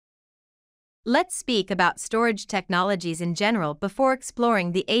Let's speak about storage technologies in general before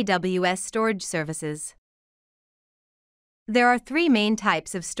exploring the AWS storage services. There are three main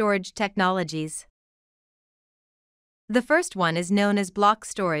types of storage technologies. The first one is known as block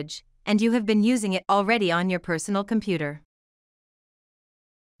storage, and you have been using it already on your personal computer.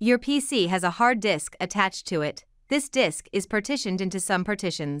 Your PC has a hard disk attached to it. This disk is partitioned into some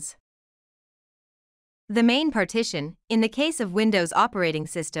partitions. The main partition, in the case of Windows operating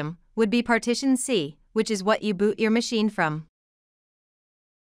system, would be partition C, which is what you boot your machine from.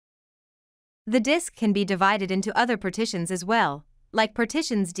 The disk can be divided into other partitions as well, like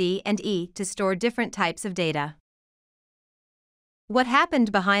partitions D and E, to store different types of data. What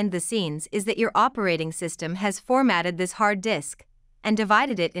happened behind the scenes is that your operating system has formatted this hard disk and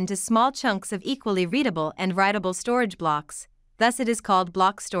divided it into small chunks of equally readable and writable storage blocks, thus it is called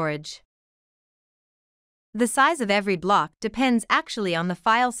block storage. The size of every block depends actually on the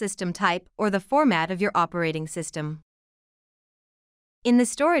file system type or the format of your operating system. In the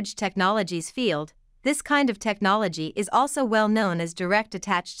storage technologies field, this kind of technology is also well known as direct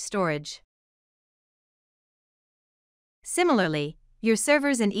attached storage. Similarly, your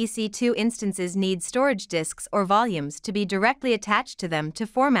servers and EC2 instances need storage disks or volumes to be directly attached to them to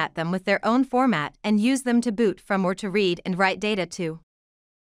format them with their own format and use them to boot from or to read and write data to.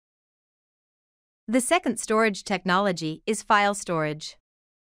 The second storage technology is file storage.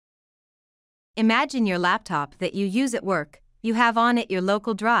 Imagine your laptop that you use at work. You have on it your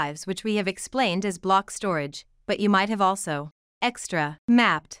local drives, which we have explained as block storage, but you might have also extra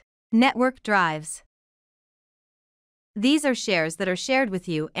mapped network drives. These are shares that are shared with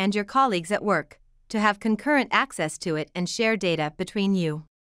you and your colleagues at work to have concurrent access to it and share data between you.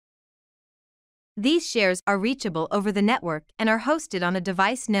 These shares are reachable over the network and are hosted on a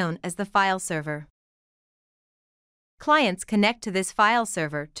device known as the file server. Clients connect to this file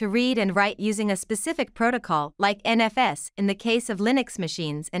server to read and write using a specific protocol like NFS in the case of Linux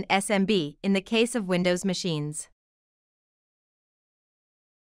machines and SMB in the case of Windows machines.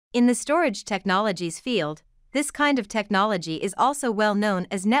 In the storage technologies field, this kind of technology is also well known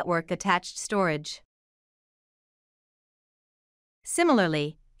as network-attached storage.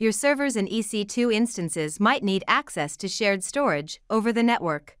 Similarly, your servers and EC2 instances might need access to shared storage over the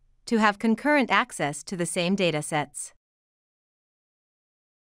network to have concurrent access to the same datasets.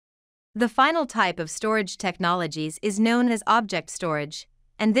 The final type of storage technologies is known as object storage,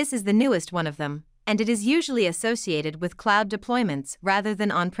 and this is the newest one of them, and it is usually associated with cloud deployments rather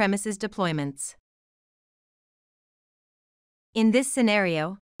than on-premises deployments. In this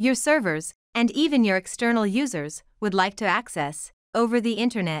scenario, your servers, and even your external users, would like to access, over the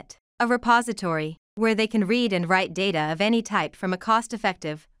internet, a repository where they can read and write data of any type from a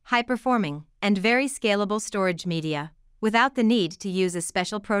cost-effective, high-performing, and very scalable storage media, without the need to use a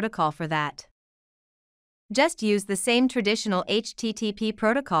special protocol for that. Just use the same traditional HTTP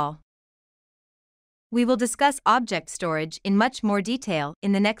protocol. We will discuss object storage in much more detail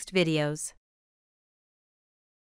in the next videos.